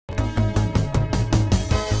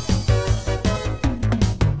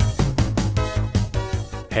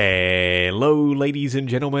Hello ladies and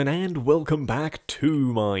gentlemen, and welcome back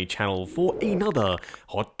to my channel for another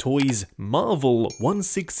Hot Toys Marvel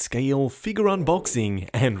 1/6 scale figure unboxing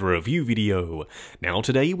and review video. Now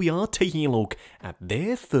today we are taking a look at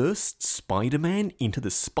their first Spider-Man Into the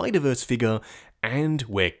Spider-Verse figure, and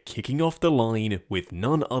we're kicking off the line with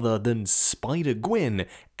none other than Spider-Gwen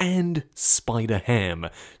and Spider-Ham.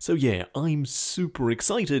 So yeah, I'm super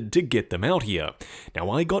excited to get them out here. Now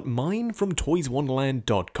I got mine from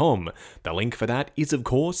toyswonderland.com. The link for that is of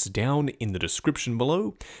course down in the description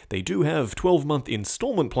below. They do have 12-month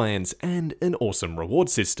installment plans and an awesome reward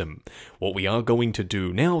system. What we are going to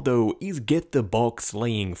do now though is get the box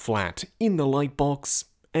laying flat in the light box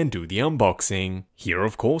and do the unboxing. Here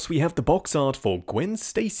of course we have the box art for Gwen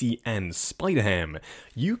Stacy and Spider-Ham.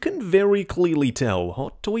 You can very clearly tell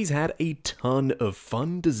Hot Toys had a ton of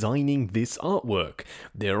fun designing this artwork.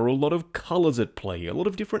 There are a lot of colours at play, a lot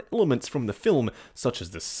of different elements from the film, such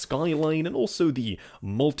as the skyline and also the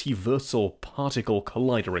multiversal particle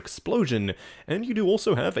collider explosion, and you do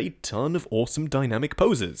also have a ton of awesome dynamic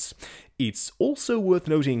poses. It's also worth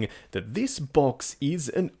noting that this box is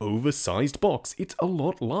an oversized box. It's a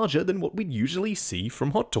lot larger than what we'd usually see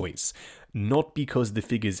from Hot Toys. Not because the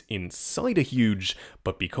figures inside are huge,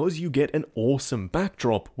 but because you get an awesome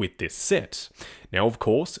backdrop with this set. Now of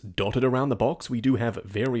course, dotted around the box we do have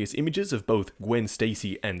various images of both Gwen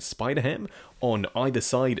Stacy and Spider-Ham on either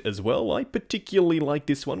side as well. I particularly like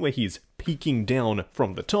this one where he's peeking down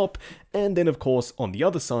from the top, and then of course on the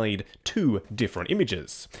other side, two different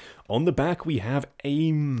images. On the back we have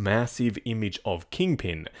a massive image of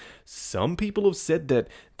Kingpin. Some people have said that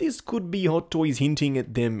this could be Hot Toys hinting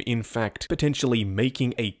at them in fact potentially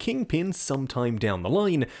making a Kingpin sometime down the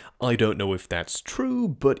line. I don't know if that's true,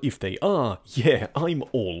 but if they are, yeah, I'm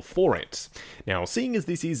all for it. Now seeing as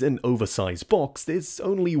this is an oversized box, there's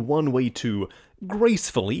only one way to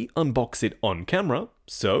gracefully unbox it on camera,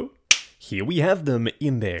 so here we have them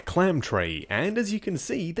in their clam tray, and as you can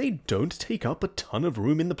see, they don't take up a ton of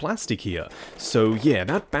room in the plastic here. So yeah,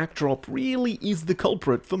 that backdrop really is the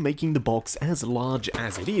culprit for making the box as large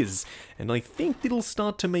as it is, and I think it'll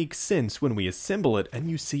start to make sense when we assemble it and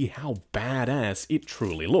you see how badass it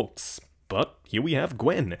truly looks. But here we have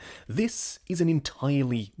Gwen. This is an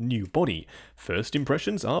entirely new body. First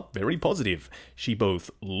impressions are very positive. She both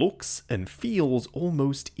looks and feels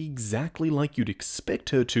almost exactly like you'd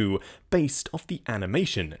expect her to based off the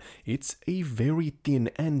animation. It's a very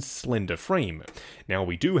thin and slender frame. Now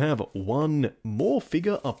we do have one more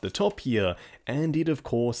figure up the top here, and it of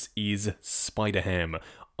course is Spider-Ham.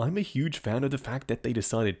 I'm a huge fan of the fact that they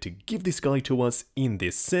decided to give this guy to us in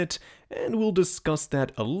this set, and we'll discuss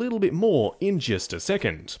that a little bit more in just a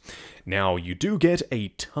second. Now, you do get a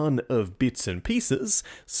ton of bits and pieces,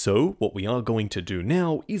 so what we are going to do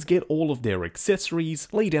now is get all of their accessories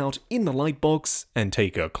laid out in the light box and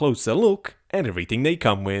take a closer look at everything they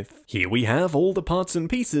come with. Here we have all the parts and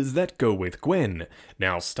pieces that go with Gwen.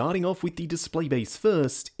 Now starting off with the display base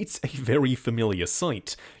first, it's a very familiar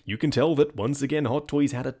sight. You can tell that once again Hot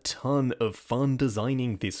Toys had a ton of fun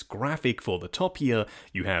designing this graphic for the top here.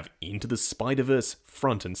 You have Into the Spider-Verse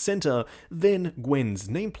front and center, then Gwen's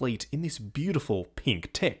nameplate in this beautiful pink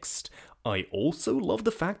text. I also love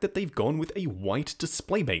the fact that they've gone with a white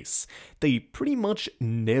display base. They pretty much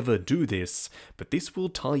never do this, but this will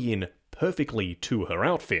tie in perfectly to her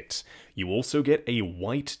outfit. You also get a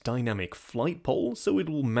white dynamic flight pole, so it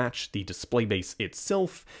will match the display base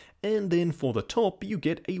itself, and then for the top you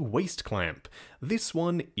get a waist clamp. This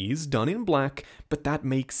one is done in black, but that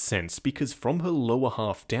makes sense because from her lower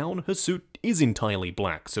half down her suit is entirely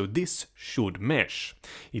black, so this should mesh.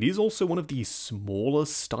 It is also one of the smaller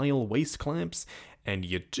style waist clamps, and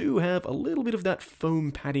you do have a little bit of that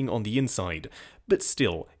foam padding on the inside, but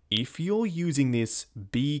still, if you're using this,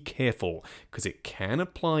 be careful, because it can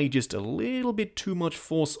apply just a little bit too much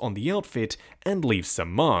force on the outfit and leave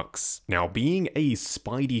some marks. Now, being a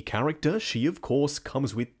Spidey character, she of course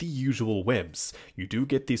comes with the usual webs. You do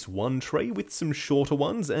get this one tray with some shorter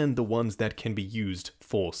ones and the ones that can be used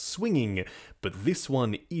for swinging, but this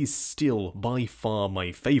one is still by far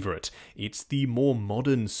my favorite. It's the more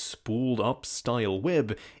modern spooled up style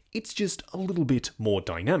web. It's just a little bit more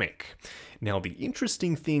dynamic. Now, the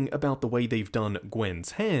interesting thing about the way they've done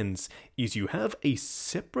Gwen's hands is you have a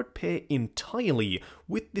separate pair entirely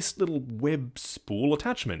with this little web spool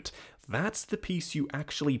attachment. That's the piece you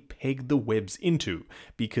actually peg the webs into,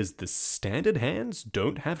 because the standard hands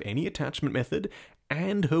don't have any attachment method,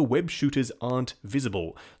 and her web shooters aren't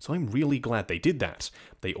visible, so I'm really glad they did that.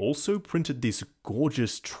 They also printed this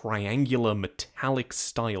gorgeous triangular metallic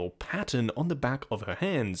style pattern on the back of her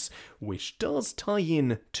hands, which does tie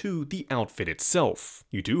in to the outfit itself.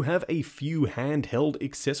 You do have a few handheld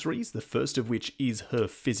accessories, the first of which is her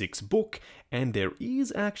physics book, and there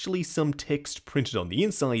is actually some text printed on the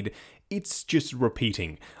inside. It's just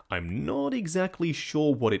repeating. I'm not exactly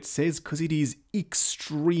sure what it says because it is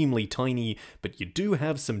extremely tiny, but you do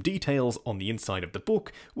have some details on the inside of the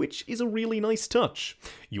book, which is a really nice touch.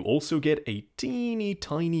 You also get a teeny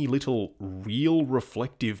tiny little real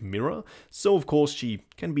reflective mirror, so of course she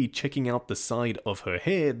can be checking out the side of her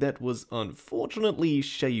hair that was unfortunately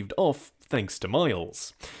shaved off thanks to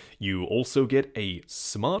Miles. You also get a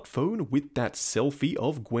smartphone with that selfie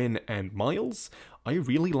of Gwen and Miles. I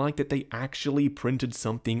really like that they actually printed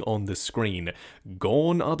something on the screen.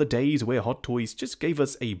 Gone are the days where Hot Toys just gave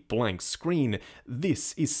us a blank screen.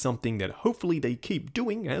 This is something that hopefully they keep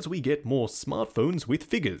doing as we get more smartphones with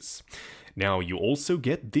figures. Now, you also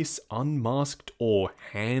get this unmasked or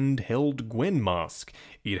handheld Gwen mask.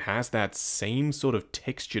 It has that same sort of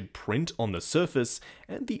textured print on the surface,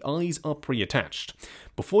 and the eyes are pre-attached.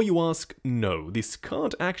 Before you ask, no, this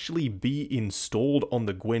can't actually be installed on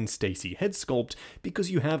the Gwen Stacy head sculpt because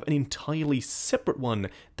you have an entirely separate one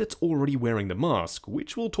that's already wearing the mask,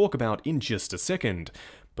 which we'll talk about in just a second.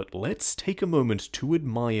 But let's take a moment to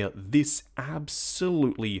admire this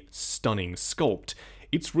absolutely stunning sculpt.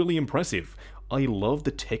 It's really impressive. I love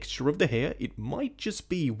the texture of the hair. It might just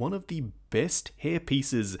be one of the best hair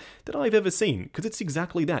pieces that I've ever seen, because it's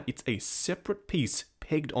exactly that. It's a separate piece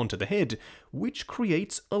pegged onto the head, which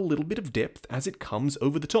creates a little bit of depth as it comes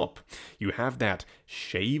over the top. You have that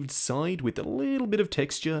shaved side with a little bit of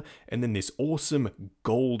texture, and then this awesome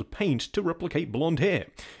gold paint to replicate blonde hair.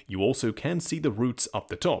 You also can see the roots up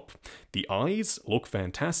the top. The eyes look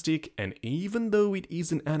fantastic, and even though it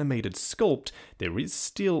is an animated sculpt, there is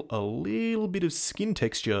still a little bit of skin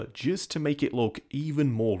texture just to make it look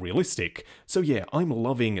even more realistic. So yeah, I'm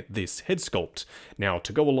loving this head sculpt. Now,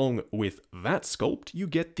 to go along with that sculpt, you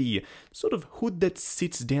get the sort of hood that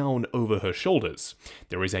sits down over her shoulders.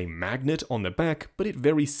 There is a magnet on the back, but it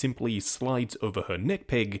very simply slides over her neck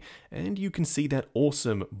peg, and you can see that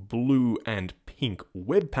awesome blue and pink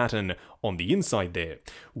web pattern on the inside there,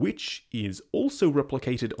 which is also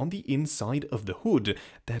replicated on the inside of the hood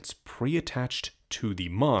that's pre-attached to the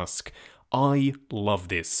mask. I love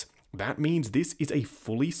this. That means this is a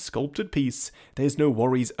fully sculpted piece. There's no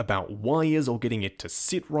worries about wires or getting it to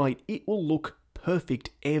sit right. It will look perfect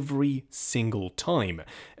every single time,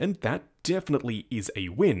 and that definitely is a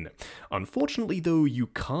win. Unfortunately though, you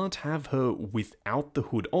can't have her without the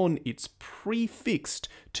hood on. It's prefixed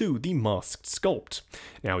to the masked sculpt.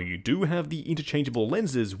 Now, you do have the interchangeable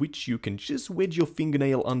lenses, which you can just wedge your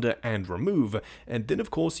fingernail under and remove, and then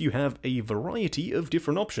of course you have a variety of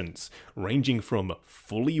different options, ranging from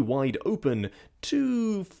fully wide open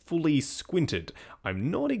to fully squinted.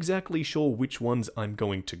 I'm not exactly sure which ones I'm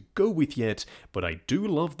going to go with yet, but I do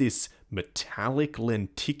love this metallic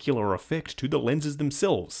lenticular effect to the lenses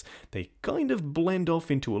themselves. They kind of blend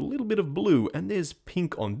off into a little bit of blue, and there's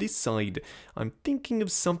pink on this side. I'm thinking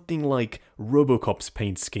of something like RoboCop's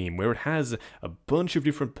paint scheme, where it has a bunch of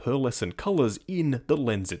different pearlescent colors in the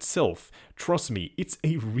lens itself. Trust me, it's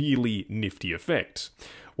a really nifty effect.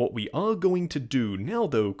 What we are going to do now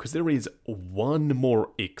though, because there is one more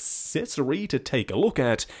accessory to take a look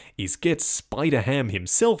at, is get Spider-Ham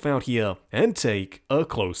himself out here and take a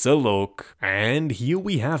closer look. And here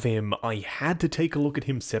we have him. I had to take a look at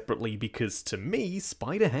him separately because to me,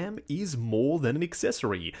 Spider-Ham is more than an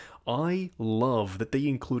accessory. I love that they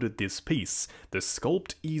included this piece. The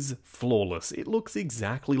sculpt is flawless. It looks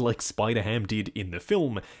exactly like Spider-Ham did in the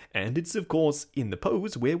film, and it's of course in the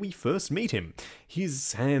pose where we first meet him.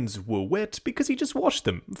 His hands were wet because he just washed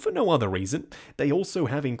them, for no other reason. They also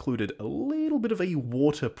have included a little bit of a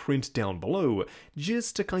water print down below,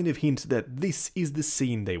 just to kind of hint that this is the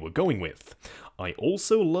scene they were going with. I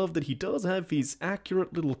also love that he does have his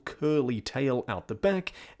accurate little curly tail out the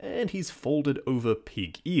back, and his folded over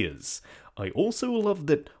pig ears. I also love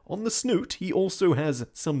that on the snoot, he also has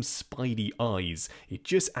some Spidey eyes. It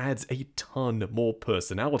just adds a ton more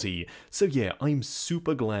personality. So yeah, I'm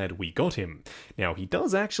super glad we got him. Now, he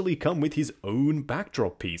does actually come with his own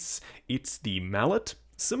backdrop piece. It's the mallet,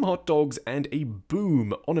 some hot dogs, and a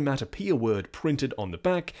boom onomatopoeia word printed on the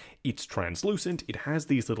back. It's translucent, it has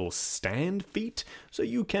these little stand feet, so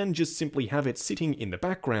you can just simply have it sitting in the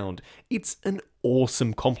background. It's an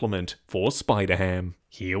awesome compliment for Spider-Ham.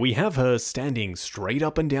 Here we have her standing straight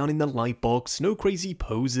up and down in the light box, no crazy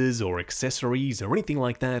poses or accessories or anything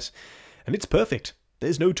like that, and it's perfect.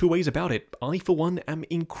 There's no two ways about it. I, for one, am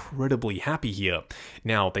incredibly happy here.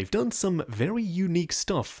 Now, they've done some very unique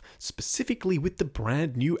stuff, specifically with the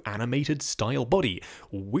brand new animated style body,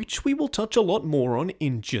 which we will touch a lot more on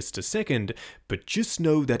in just a second, but just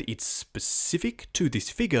know that it's specific to this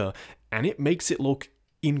figure, and it makes it look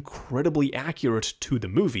incredibly accurate to the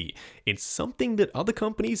movie. It's something that other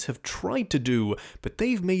companies have tried to do, but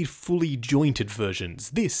they've made fully jointed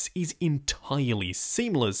versions. This is entirely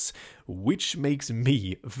seamless, which makes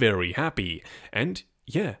me very happy. And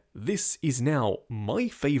yeah, this is now my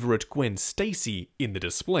favorite Gwen Stacy in the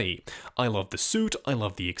display. I love the suit, I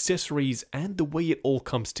love the accessories, and the way it all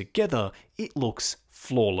comes together, it looks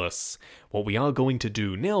flawless. What we are going to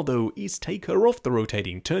do now though is take her off the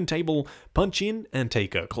rotating turntable, punch in, and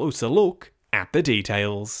take a closer look at the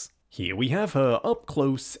details. Here we have her up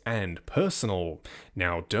close and personal.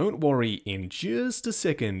 Now don't worry, in just a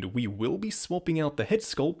second we will be swapping out the head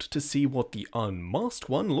sculpt to see what the unmasked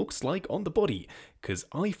one looks like on the body, because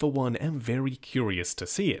I for one am very curious to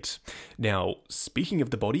see it. Now, speaking of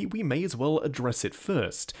the body, we may as well address it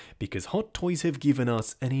first, because Hot Toys have given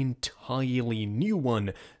us an entirely new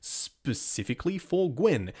one specifically for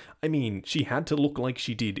Gwen. I mean, she had to look like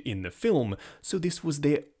she did in the film, so this was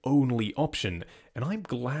their only option, and I'm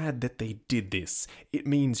glad that they did this. It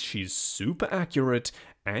means she's super accurate,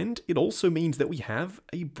 and it also means that we have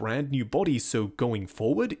a brand new body, so going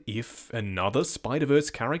forward, if another Spider-Verse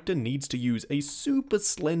character needs to use a super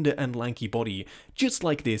slender and lanky body just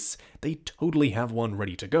like this, they totally have one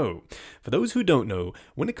ready to go. For those who don't know,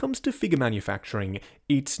 when it comes to figure manufacturing,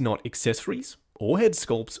 it's not accessories, or head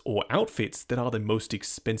sculpts, or outfits that are the most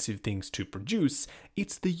expensive things to produce,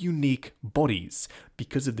 it's the unique bodies.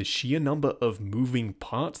 Because of the sheer number of moving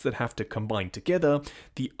parts that have to combine together,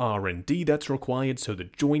 the R&D that's required so the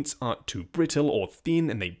joints aren't too brittle or thin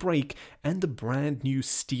and they break, and the brand new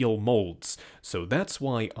steel molds. So that's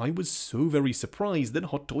why I was so very surprised that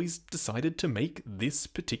Hot Toys decided to make this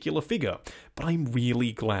particular figure, but I'm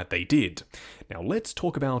really glad they did. Now let's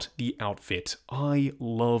talk about the outfit. I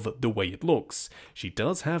love the way it looks. She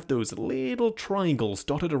does have those little triangles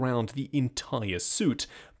dotted around the entire suit.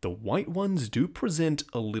 The white ones do present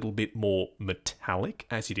a little bit more metallic,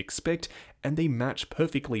 as you'd expect, and they match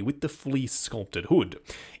perfectly with the fully sculpted hood.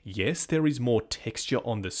 Yes, there is more texture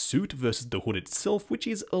on the suit versus the hood itself, which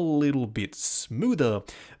is a little bit smoother,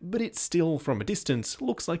 but it still, from a distance,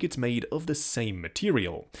 looks like it's made of the same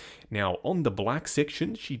material. Now, on the black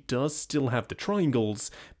section, she does still have the triangles,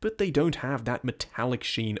 but they don't have that metallic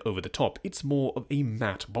sheen over the top. It's more of a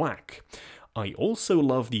matte black. I also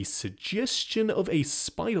love the suggestion of a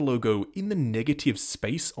spider logo in the negative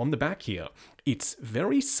space on the back here. It's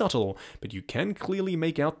very subtle, but you can clearly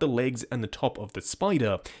make out the legs and the top of the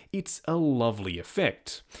spider. It's a lovely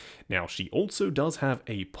effect. Now, she also does have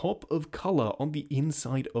a pop of color on the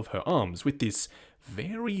inside of her arms with this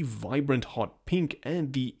very vibrant hot pink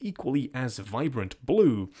and the equally as vibrant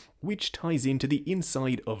blue, which ties into the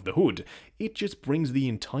inside of the hood. It just brings the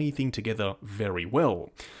entire thing together very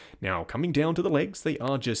well. Now, coming down to the legs, they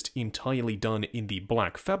are just entirely done in the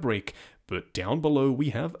black fabric, but down below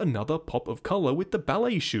we have another pop of color with the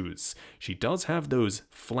ballet shoes. She does have those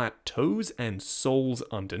flat toes and soles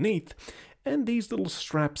underneath, and these little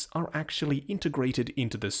straps are actually integrated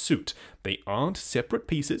into the suit. They aren't separate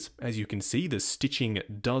pieces. As you can see, the stitching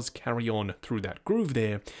does carry on through that groove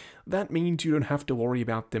there. That means you don't have to worry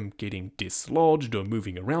about them getting dislodged or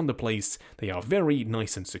moving around the place. They are very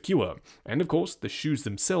nice and secure. And of course, the shoes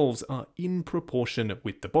themselves are in proportion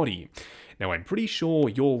with the body. Now, I'm pretty sure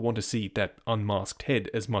you'll want to see that unmasked head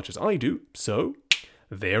as much as I do, so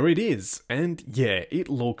there it is. And yeah, it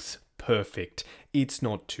looks perfect. It's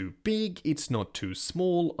not too big, it's not too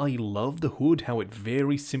small. I love the hood, how it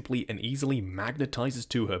very simply and easily magnetizes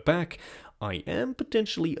to her back. I am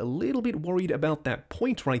potentially a little bit worried about that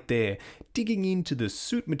point right there, digging into the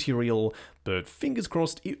suit material, but fingers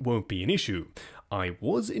crossed it won't be an issue. I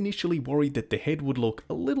was initially worried that the head would look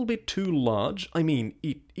a little bit too large. I mean,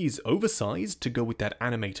 it is oversized to go with that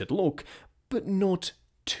animated look, but not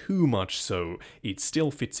too much so. It still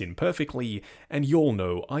fits in perfectly, and you'll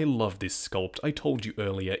know I love this sculpt. I told you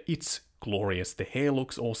earlier, it's glorious. The hair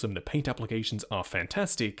looks awesome, the paint applications are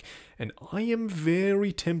fantastic, and I am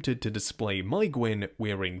very tempted to display my Gwen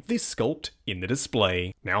wearing this sculpt in the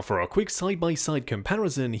display. Now for a quick side-by-side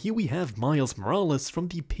comparison, here we have Miles Morales from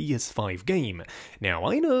the PS5 game. Now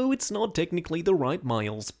I know it's not technically the right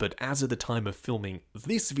Miles, but as of the time of filming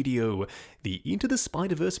this video, the Into the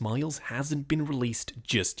Spider-Verse Miles hasn't been released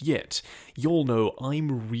just yet. You'll know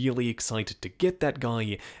I'm really excited to get that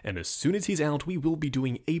guy, and as soon as he's out we will be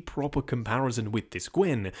doing a proper comparison with this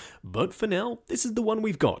Gwen, but for now, this is the one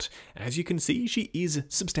we've got. As you can see, she is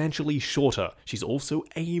substantially shorter. She's also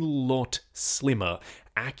a lot slimmer,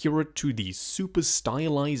 accurate to the super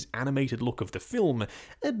stylized animated look of the film,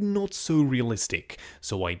 and not so realistic.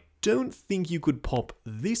 So I don't think you could pop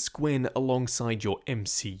this Gwen alongside your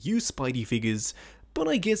MCU Spidey figures, but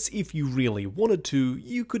I guess if you really wanted to,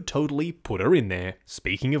 you could totally put her in there.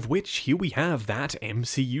 Speaking of which, here we have that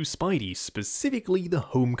MCU Spidey, specifically the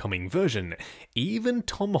Homecoming version. Even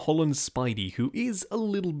Tom Holland's Spidey, who is a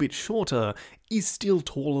little bit shorter, is still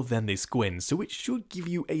taller than this Gwen, so it should give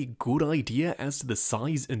you a good idea as to the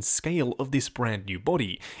size and scale of this brand new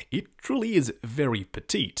body. It truly is very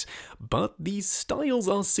petite, but these styles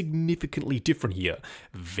are significantly different here.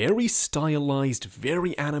 Very stylized,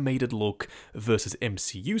 very animated look versus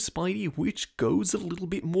MCU Spidey, which goes a little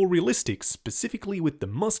bit more realistic, specifically with the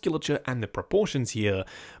musculature and the proportions here.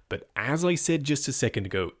 But as I said just a second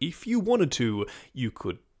ago, if you wanted to, you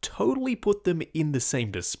could totally put them in the same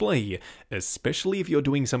display, especially if you're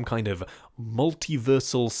doing some kind of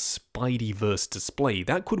multiversal Spideyverse display.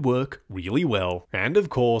 That could work really well. And of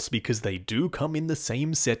course, because they do come in the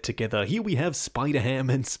same set together, here we have Spider-Ham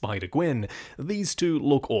and Spider-Gwen. These two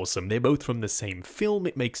look awesome. They're both from the same film.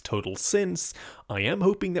 It makes total sense. I am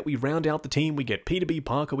hoping that we round out the team. We get Peter B.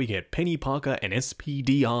 Parker, we get Penny Parker and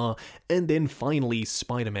SPDR, and then finally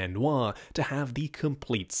Spider-Man Noir to have the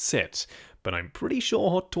complete set. But I'm pretty sure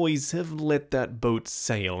Hot Toys have let that boat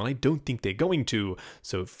sail, and I don't think they're going to,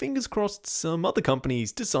 so fingers crossed some other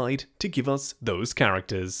companies decide to give us those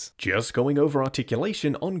characters. Just going over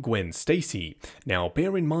articulation on Gwen Stacy. Now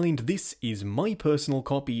bear in mind this is my personal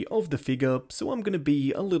copy of the figure, so I'm going to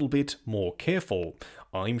be a little bit more careful.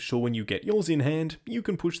 I'm sure when you get yours in hand, you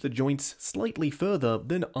can push the joints slightly further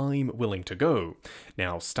than I'm willing to go.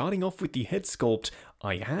 Now starting off with the head sculpt,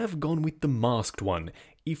 I have gone with the masked one.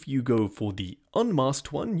 If you go for the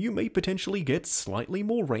unmasked one, you may potentially get slightly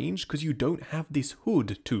more range because you don't have this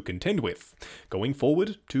hood to contend with. Going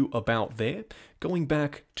forward to about there, going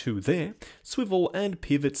back to there, swivel and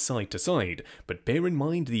pivot side to side, but bear in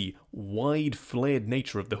mind the wide flared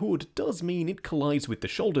nature of the hood does mean it collides with the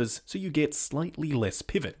shoulders, so you get slightly less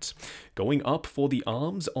pivot. Going up for the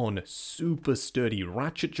arms on super sturdy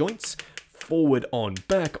ratchet joints, forward on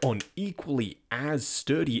back on equally as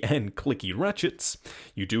sturdy and clicky ratchets.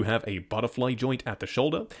 You do have a butterfly joint at the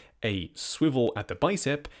shoulder, a swivel at the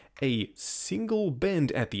bicep, a single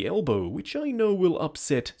bend at the elbow, which I know will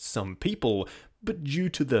upset some people, but due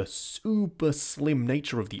to the super slim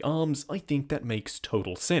nature of the arms, I think that makes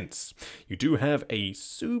total sense. You do have a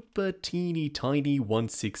super teeny tiny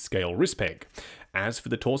 1/6 scale wrist peg. As for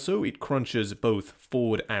the torso, it crunches both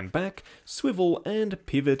forward and back, swivel and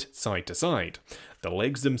pivot side to side. The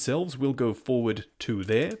legs themselves will go forward to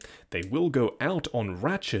there. They will go out on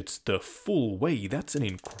ratchets the full way. That's an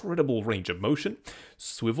incredible range of motion.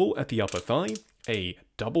 Swivel at the upper thigh, a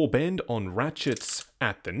double bend on ratchets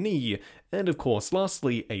at the knee, and of course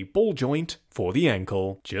lastly a ball joint for the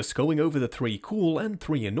ankle. Just going over the 3 cool and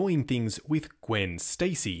 3 annoying things with Gwen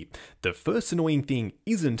Stacy. The first annoying thing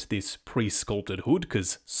isn't this pre-sculpted hood,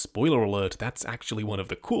 because spoiler alert, that's actually one of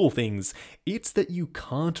the cool things. It's that you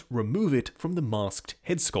can't remove it from the masked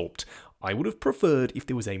head sculpt. I would have preferred if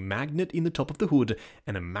there was a magnet in the top of the hood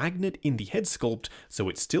and a magnet in the head sculpt, so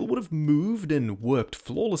it still would have moved and worked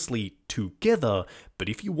flawlessly together, but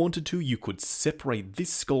if you wanted to, you could separate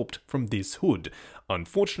this sculpt from this hood.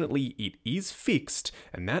 Unfortunately, it is fixed,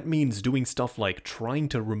 and that means doing stuff like trying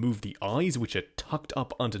to remove the eyes, which are tucked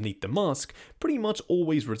up underneath the mask, pretty much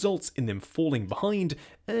always results in them falling behind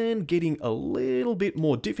and getting a little bit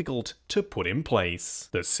more difficult to put in place.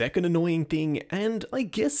 The second annoying thing, and I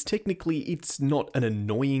guess technically it's not an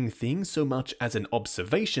annoying thing so much as an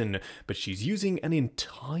observation, but she's using an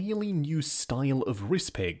entirely new style of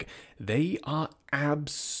wrist peg. They are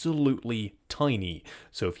absolutely tiny,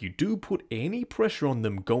 so if you do put any pressure on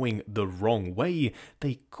them going the wrong way,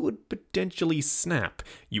 they could potentially snap.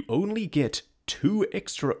 You only get 2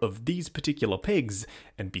 extra of these particular pegs,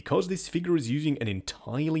 and because this figure is using an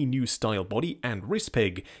entirely new style body and wrist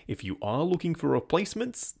peg, if you are looking for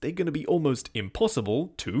replacements, they're going to be almost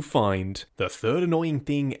impossible to find. The third annoying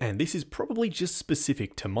thing, and this is probably just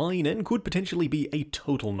specific to mine and could potentially be a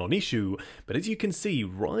total non-issue, but as you can see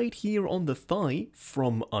right here on the thigh,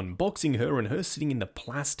 from unboxing her and her sitting in the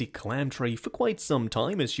plastic clam tray for quite some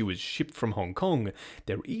time as she was shipped from Hong Kong,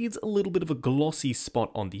 there is a little bit of a glossy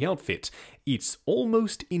spot on the outfit. It It's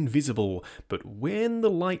almost invisible, but when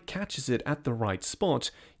the light catches it at the right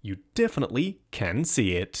spot, you definitely can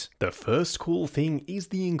see it. The first cool thing is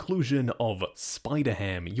the inclusion of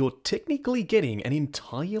Spider-Ham. You're technically getting an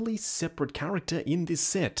entirely separate character in this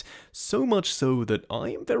set, so much so that I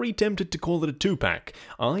am very tempted to call it a 2-pack.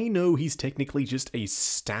 I know he's technically just a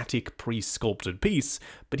static pre-sculpted piece,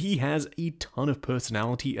 but he has a ton of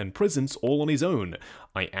personality and presence all on his own.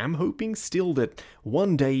 I am hoping still that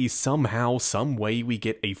one day, somehow, some way we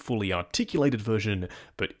get a fully articulated version,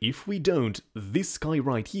 but if we don't, this guy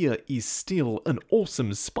right here is still an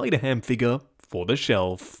awesome Spider-Ham figure for the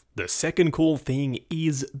shelf. The second cool thing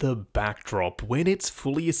is the backdrop. When it's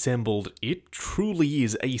fully assembled, it truly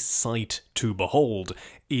is a sight to behold.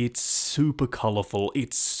 It's super colorful,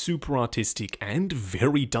 it's super artistic, and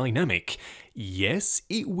very dynamic. Yes,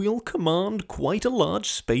 it will command quite a large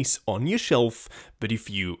space on your shelf, but if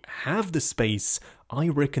you have the space, I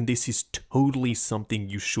reckon this is totally something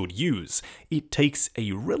you should use. It takes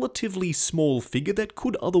a relatively small figure that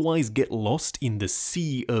could otherwise get lost in the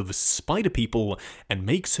sea of spider people and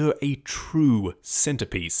makes her a true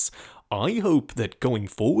centerpiece. I hope that going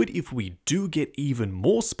forward, if we do get even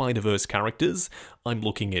more Spider-Verse characters, I'm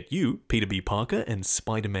looking at you, Peter B. Parker and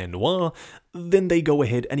Spider-Man Noir, then they go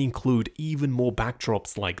ahead and include even more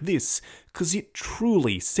backdrops like this, cause it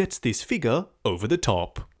truly sets this figure over the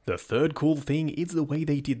top. The third cool thing is the way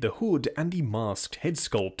they did the hood and the masked head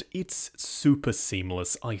sculpt. It's super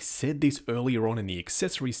seamless. I said this earlier on in the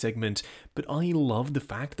accessory segment, but I love the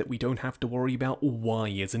fact that we don't have to worry about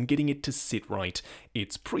wires and getting it to sit right.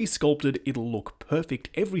 It's pre-sculpted, it'll look perfect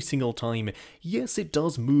every single time. Yes, it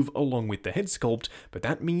does move along with the head sculpt, but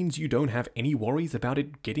that means you don't have any worries about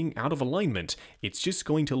it getting out of alignment. It's just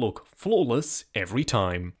going to look flawless every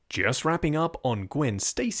time. Just wrapping up on Gwen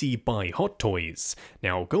Stacy by Hot Toys.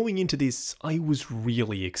 Now, going into this, I was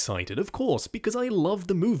really excited, of course, because I love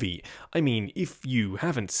the movie. I mean, if you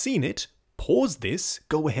haven't seen it, pause this,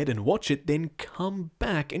 go ahead and watch it, then come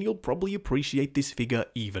back and you'll probably appreciate this figure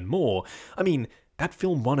even more. I mean, that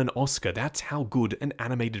film won an Oscar. That's how good an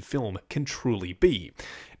animated film can truly be.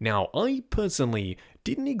 Now, I personally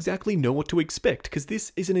didn't exactly know what to expect, because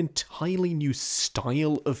this is an entirely new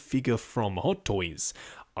style of figure from Hot Toys.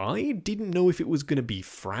 I didn't know if it was going to be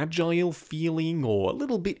fragile feeling or a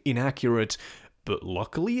little bit inaccurate, but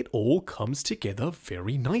luckily it all comes together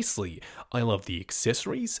very nicely. I love the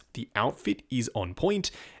accessories, the outfit is on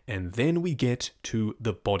point, and then we get to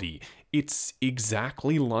the body. It's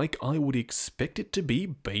exactly like I would expect it to be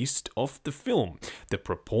based off the film. The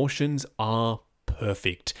proportions are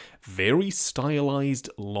perfect. Very stylized,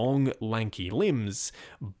 long, lanky limbs,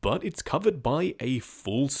 but it's covered by a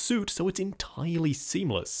full suit, so it's entirely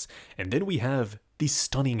seamless. And then we have the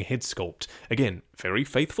stunning head sculpt. Again, very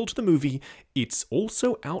faithful to the movie. It's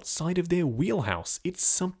also outside of their wheelhouse. It's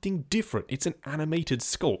something different. It's an animated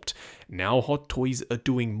sculpt. Now Hot Toys are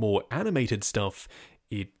doing more animated stuff.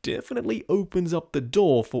 It definitely opens up the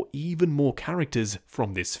door for even more characters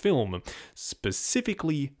from this film,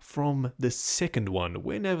 specifically from the second one,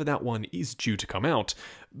 whenever that one is due to come out.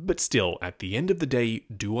 But still, at the end of the day,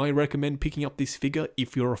 do I recommend picking up this figure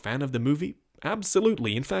if you're a fan of the movie?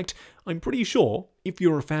 Absolutely. In fact, I'm pretty sure if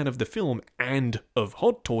you're a fan of the film and of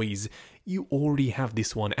Hot Toys, you already have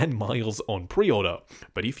this one and Miles on pre-order.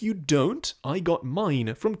 But if you don't, I got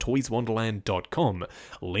mine from toyswonderland.com.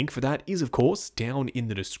 Link for that is, of course, down in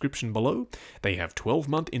the description below. They have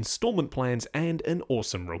 12-month installment plans and an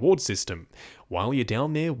awesome reward system. While you're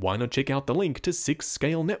down there, why not check out the link to 6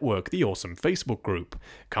 Scale Network, the awesome Facebook group.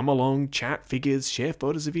 Come along, chat figures, share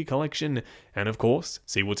photos of your collection, and of course,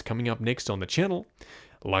 see what's coming up next on the channel.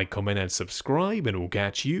 Like, comment, and subscribe, and we'll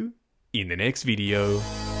catch you in the next video.